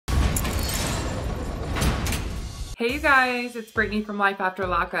Hey you guys, it's Brittany from Life After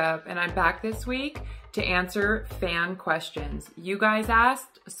Lockup, and I'm back this week to answer fan questions. You guys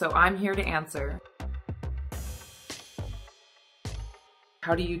asked, so I'm here to answer.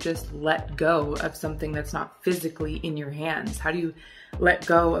 How do you just let go of something that's not physically in your hands? How do you let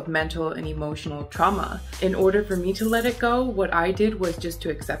go of mental and emotional trauma? In order for me to let it go, what I did was just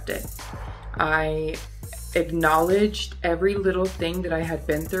to accept it. I acknowledged every little thing that I had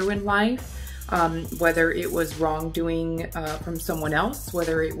been through in life, whether it was wrongdoing from someone else,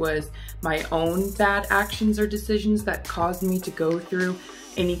 whether it was my own bad actions or decisions that caused me to go through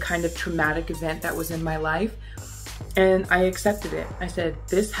any kind of traumatic event that was in my life. And I accepted it. I said,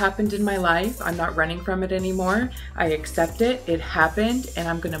 this happened in my life. I'm not running from it anymore. I accept it. It happened, and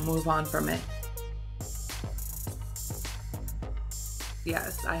I'm gonna move on from it.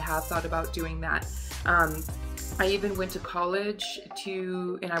 Yes, I have thought about doing that. I even went to college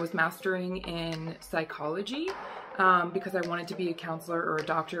and I was mastering in psychology because I wanted to be a counselor or a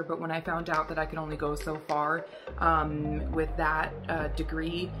doctor, but when I found out that I could only go so far with that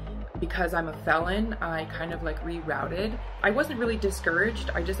degree, because I'm a felon, I kind of like rerouted. I wasn't really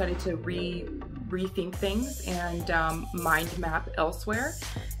discouraged. I decided to rethink things and mind map elsewhere.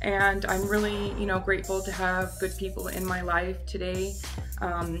 And I'm really, grateful to have good people in my life today.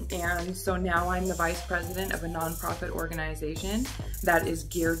 And so now I'm the vice president of a nonprofit organization that is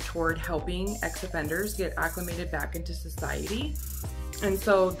geared toward helping ex-offenders get acclimated back into society. And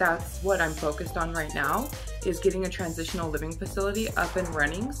so that's what I'm focused on right now, is getting a transitional living facility up and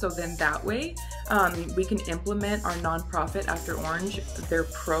running. So then that way we can implement our nonprofit After Orange, their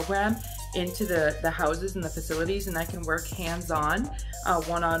program, into the houses and the facilities, and I can work hands-on,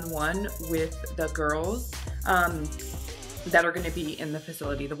 one-on-one with the girls that are going to be in the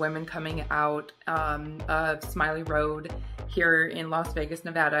facility, the women coming out of Smiley Road here in Las Vegas,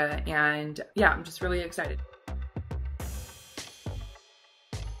 Nevada. And yeah, I'm just really excited.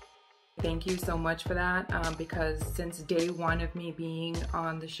 Thank you so much for that, because since day one of me being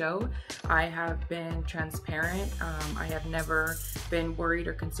on the show, I have been transparent. I have never been worried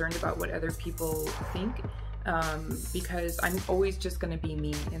or concerned about what other people think, because I'm always just going to be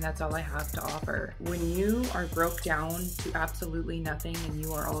me, and that's all I have to offer. When you are broke down to absolutely nothing and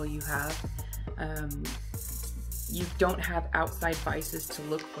you are all you have, you don't have outside vices to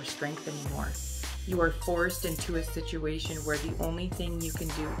look for strength anymore. You are forced into a situation where the only thing you can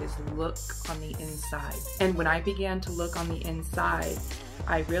do is look on the inside. And when I began to look on the inside,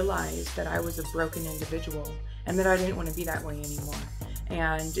 I realized that I was a broken individual and that I didn't want to be that way anymore.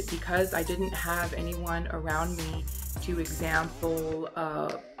 And because I didn't have anyone around me to example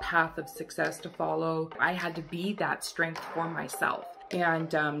a path of success to follow, I had to be that strength for myself.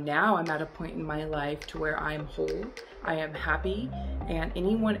 And now I'm at a point in my life to where I'm whole, I am happy, and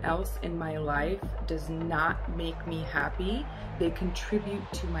anyone else in my life does not make me happy. They contribute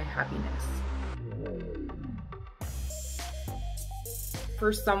to my happiness.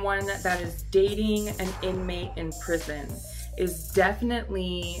 For someone that is dating an inmate in prison, is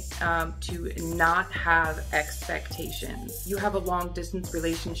definitely to not have expectations. You have a long distance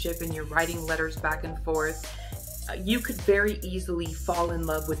relationship and you're writing letters back and forth. You could very easily fall in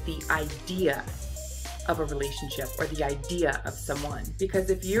love with the idea of a relationship or the idea of someone. Because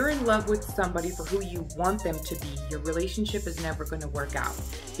if you're in love with somebody for who you want them to be, your relationship is never going to work out.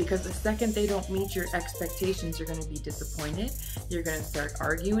 Because the second they don't meet your expectations, you're going to be disappointed, you're going to start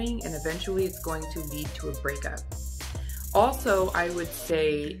arguing, and eventually it's going to lead to a breakup. Also, I would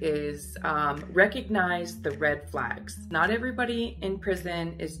say is recognize the red flags. Not everybody in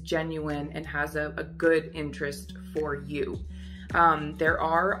prison is genuine and has a good interest for you. There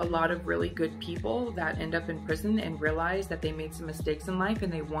are a lot of really good people that end up in prison and realize that they made some mistakes in life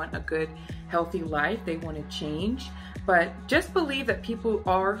and they want a good, healthy life. They want to change. But just believe that people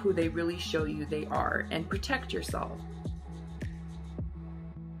are who they really show you they are, and protect yourself.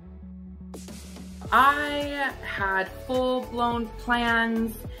 I had full-blown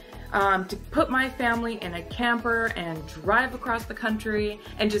plans to put my family in a camper and drive across the country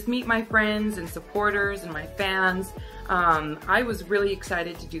and just meet my friends and supporters and my fans. I was really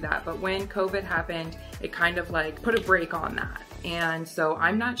excited to do that, but when COVID happened, it kind of like put a break on that. And so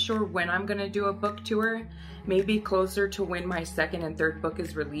I'm not sure when I'm gonna do a book tour, maybe closer to when my second and third book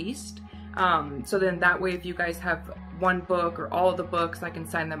is released. So then that way, if you guys have one book or all of the books. I can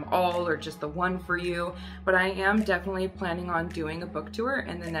sign them all or just the one for you. But I am definitely planning on doing a book tour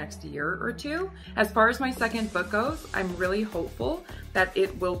in the next year or two. As far as my second book goes, I'm really hopeful that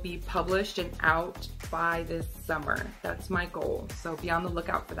it will be published and out by this summer. That's my goal, so be on the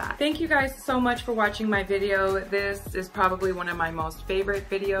lookout for that. Thank you guys so much for watching my video. This is probably one of my most favorite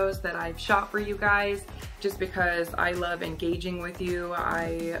videos that I've shot for you guys, just because I love engaging with you.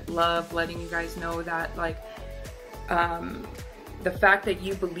 I love letting you guys know that, like, the fact that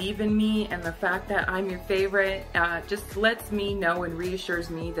you believe in me and the fact that I'm your favorite just lets me know and reassures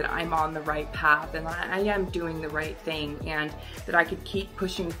me that I'm on the right path and I am doing the right thing, and that I could keep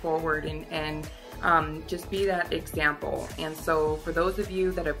pushing forward and just be that example. And so for those of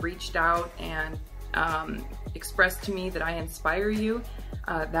you that have reached out and expressed to me that I inspire you,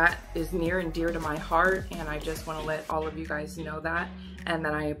 that is near and dear to my heart, and I just want to let all of you guys know that, and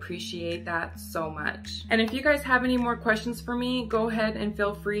that I appreciate that so much. And if you guys have any more questions for me, go ahead and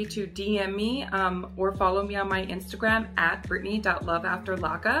feel free to DM me or follow me on my Instagram at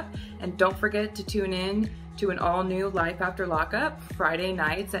Brittany.loveafterlockup. And don't forget to tune in to an all-new Life After Lockup Friday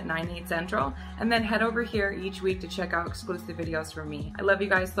nights at 9/8 Central, and then head over here each week to check out exclusive videos from me. I love you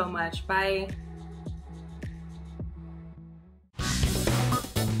guys so much. Bye.